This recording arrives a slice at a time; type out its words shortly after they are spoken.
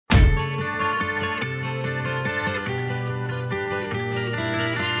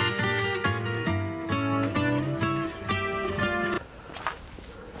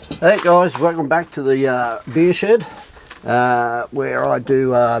Hey guys, welcome back to the beer shed where I do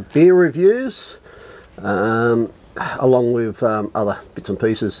beer reviews along with other bits and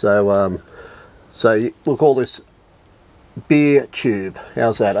pieces. So we'll call this beer tube.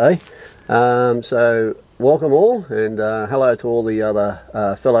 How's that, eh? So welcome all, and hello to all the other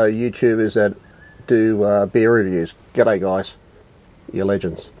fellow YouTubers that do beer reviews. G'day guys, you're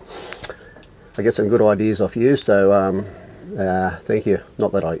legends. I get some good ideas off you, so thank you.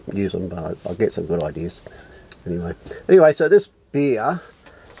 Not that I use them, but I get some good ideas. Anyway, so this beer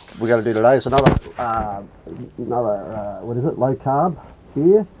we're going to do today is another what is it? Low carb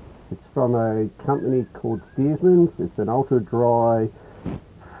beer. It's from a company called STEERsMAN. It's an ultra dry,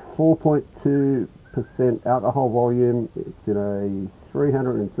 4.2% alcohol volume. It's in a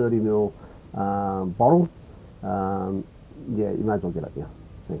 330ml bottle. Yeah, you may as well get it. Yeah.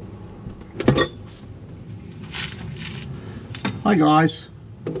 Thanks. Hi guys.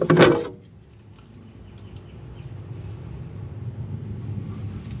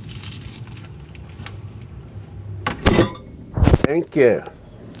 Thank you.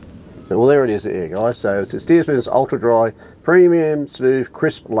 Well, there it is there, guys. So it's a STEERsMAN's Ultra Dry Premium Smooth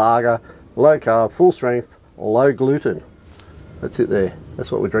Crisp Lager, low carb, full strength, low gluten. That's it there.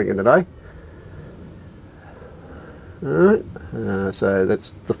 That's what we're drinking today. Alright, so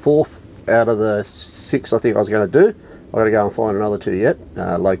that's the fourth out of the 6 I think I was going to do. I've got to go and find another 2 yet,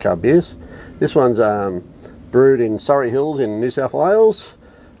 low carb beers. This one's brewed in Surrey Hills in New South Wales.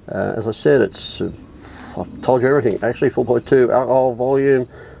 As I said, it's, I've told you everything, actually 4.2 alcohol volume,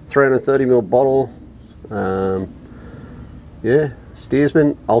 330ml bottle. Yeah,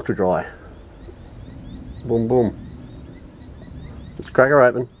 STEERsMAN Ultra Dry. Boom, boom. Let's crack her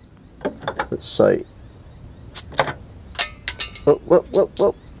open. Let's see. Whoa, whoa, whoa,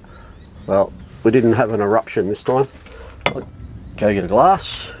 whoa. Well, we didn't have an eruption this time. I'll go get a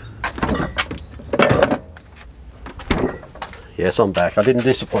glass. Yes, I'm back. I didn't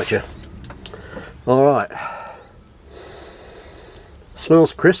disappoint you. Alright.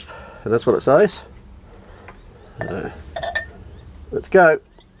 Smells crisp, and that's what it says. Let's go.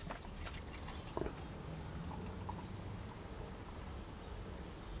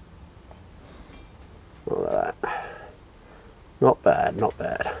 Look at that. Not bad, not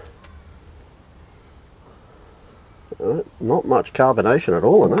bad. Not much carbonation at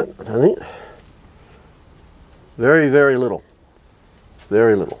all in it, I don't think. Very, very little.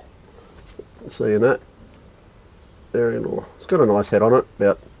 Very little. Seeing that? Very little. It's got a nice head on it,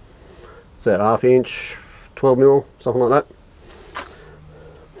 about, what's that, ½ inch, 12mm, something like that.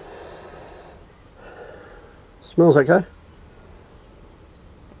 Smells okay.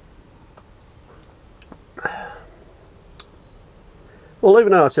 Well,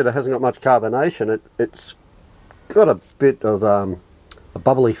 even though I said it hasn't got much carbonation, it's got a bit of a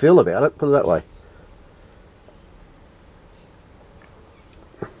bubbly feel about it, put it that way.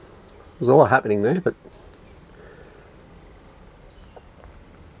 There's a lot happening there, but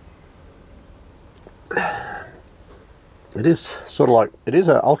it is sort of like, it is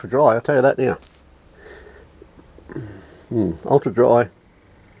a ultra dry, I'll tell you that now. Ultra dry,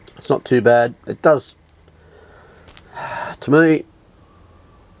 it's not too bad. It does, to me,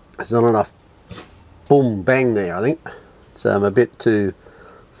 there's not enough boom bang there, I think. It's a bit too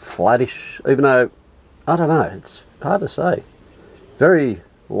flattish, even though, I don't know, it's hard to say. Very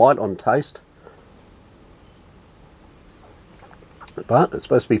light on taste, but it's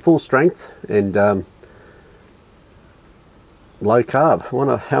supposed to be full strength and low carb. I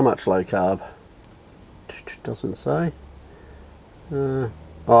wonder how much low carb. Doesn't say.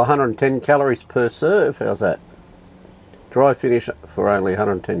 110 calories per serve. How's that? Dry finish for only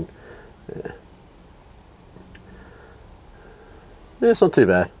 110. Yeah, it's not too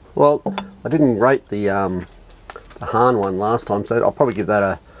bad. Well, I didn't rate the Hahn one last time, so I'll probably give that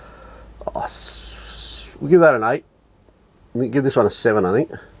a, we'll give that an 8. We'll give this one a 7, I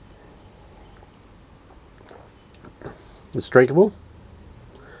think. It's drinkable.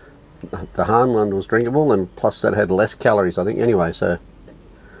 The Hahn one was drinkable, and plus that had less calories, I think, anyway, so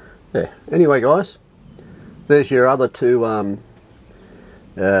yeah. Anyway guys, there's your other 2 low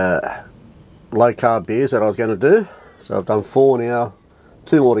carb beers that I was going to do. So I've done 4 now,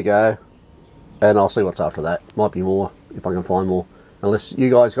 2 more to go, and I'll see what's after that. Might be more if I can find more. Unless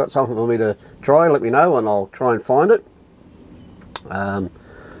you guys got something for me to try, let me know and I'll try and find it. And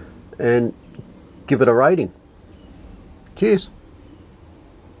give it a rating. Cheers.